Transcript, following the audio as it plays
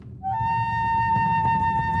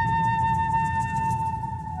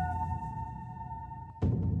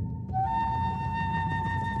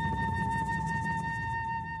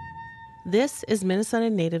This is Minnesota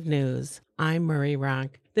Native News. I'm Murray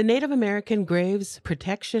Ronk. The Native American Graves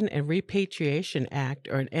Protection and Repatriation Act,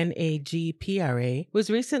 or NAGPRA, was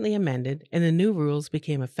recently amended and the new rules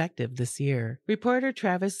became effective this year. Reporter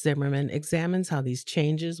Travis Zimmerman examines how these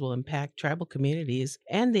changes will impact tribal communities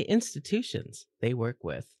and the institutions they work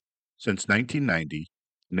with. Since 1990,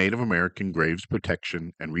 the Native American Graves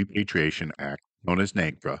Protection and Repatriation Act, known as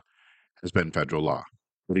NAGPRA, has been federal law.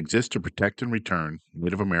 It exists to protect and return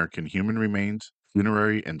Native American human remains,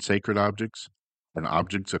 funerary and sacred objects, and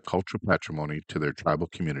objects of cultural patrimony to their tribal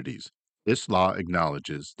communities. This law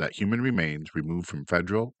acknowledges that human remains removed from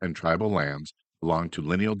federal and tribal lands belong to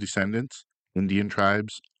lineal descendants, Indian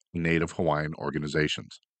tribes, and Native Hawaiian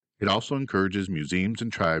organizations. It also encourages museums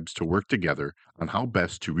and tribes to work together on how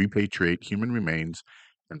best to repatriate human remains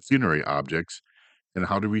and funerary objects and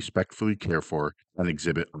how to respectfully care for and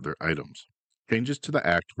exhibit other items. Changes to the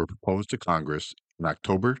Act were proposed to Congress in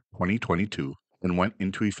October 2022 and went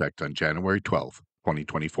into effect on January 12,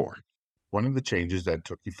 2024. One of the changes that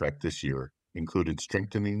took effect this year included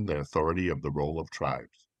strengthening the authority of the role of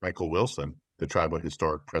tribes. Michael Wilson, the Tribal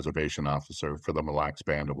Historic Preservation Officer for the Mille Lacs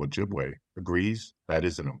Band of Ojibwe, agrees that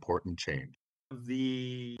is an important change.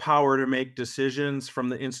 The power to make decisions from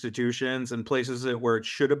the institutions and places it where it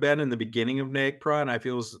should have been in the beginning of NAGPRA, and I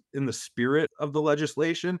feel is in the spirit of the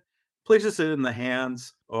legislation, places it in the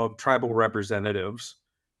hands of tribal representatives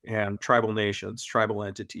and tribal nations, tribal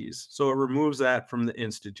entities. So it removes that from the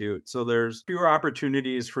Institute. So there's fewer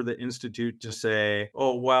opportunities for the Institute to say,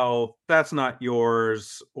 oh, well, that's not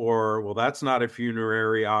yours, or, well, that's not a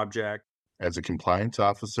funerary object. As a compliance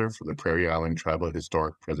officer for the Prairie Island Tribal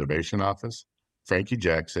Historic Preservation Office, Frankie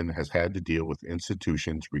Jackson has had to deal with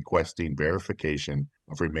institutions requesting verification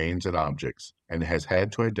of remains and objects and has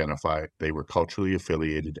had to identify they were culturally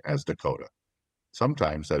affiliated as Dakota.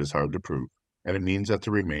 Sometimes that is hard to prove, and it means that the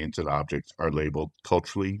remains and objects are labeled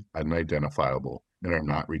culturally unidentifiable and are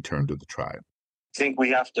not returned to the tribe. I think we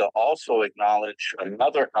have to also acknowledge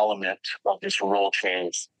another element of this rule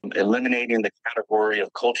change, eliminating the category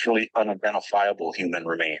of culturally unidentifiable human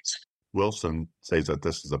remains. Wilson says that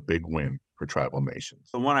this is a big win for tribal nations.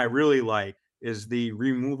 The one I really like is the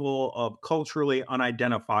removal of culturally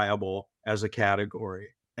unidentifiable as a category.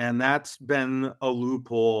 And that's been a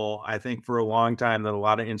loophole, I think, for a long time that a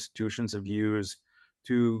lot of institutions have used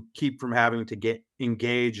to keep from having to get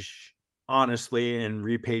engaged honestly in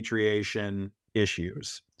repatriation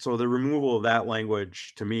issues. So the removal of that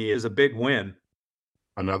language to me is a big win.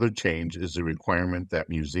 Another change is the requirement that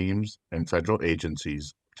museums and federal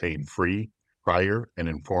agencies obtain free, prior, and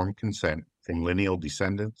informed consent from lineal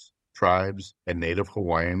descendants, tribes, and Native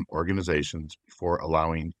Hawaiian organizations before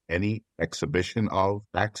allowing any exhibition of,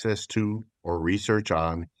 access to, or research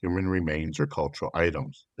on human remains or cultural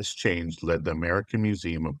items. This change led the American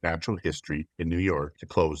Museum of Natural History in New York to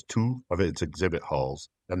close 2 of its exhibit halls,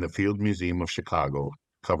 and the Field Museum of Chicago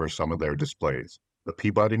cover some of their displays. The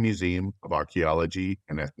Peabody Museum of Archaeology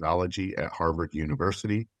and Ethnology at Harvard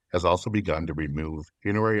University has also begun to remove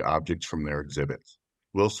funerary objects from their exhibits.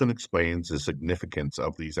 Wilson explains the significance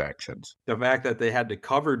of these actions. The fact that they had to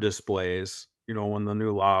cover displays, when the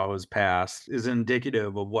new law was passed, is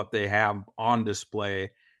indicative of what they have on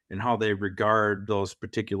display and how they regard those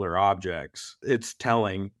particular objects. It's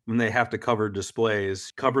telling when they have to cover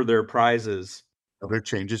displays, cover their prizes. Other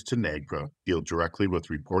changes to NAGPRA deal directly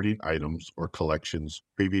with reporting items or collections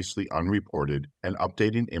previously unreported and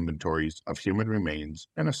updating inventories of human remains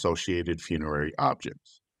and associated funerary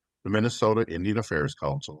objects. The Minnesota Indian Affairs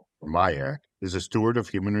Council, or MIAC, is a steward of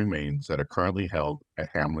human remains that are currently held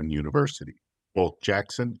at Hamline University. Both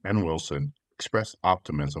Jackson and Wilson express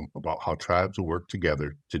optimism about how tribes will work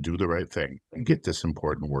together to do the right thing and get this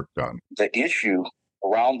important work done. The issue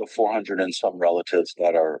around the 400 and some relatives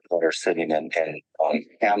that are sitting in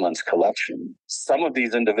Hamlin's collection, some of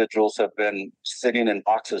these individuals have been sitting in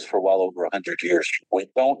boxes for well over 100 years. We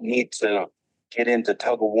don't need to get into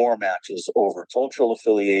tug-of-war matches over cultural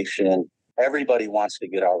affiliation. Everybody wants to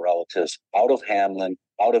get our relatives out of Hamlin,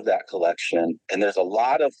 out of that collection. And there's a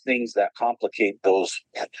lot of things that complicate those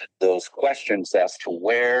questions as to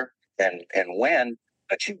where and when,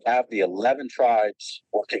 but you have the 11 tribes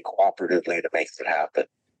working cooperatively to make it happen.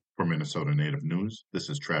 For Minnesota Native News, this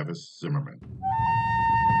is Travis Zimmerman.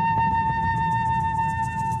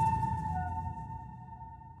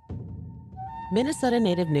 Minnesota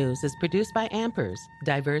Native News is produced by Ampers,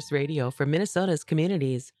 diverse radio for Minnesota's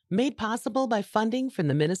communities, made possible by funding from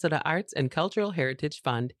the Minnesota Arts and Cultural Heritage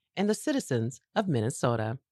Fund and the citizens of Minnesota.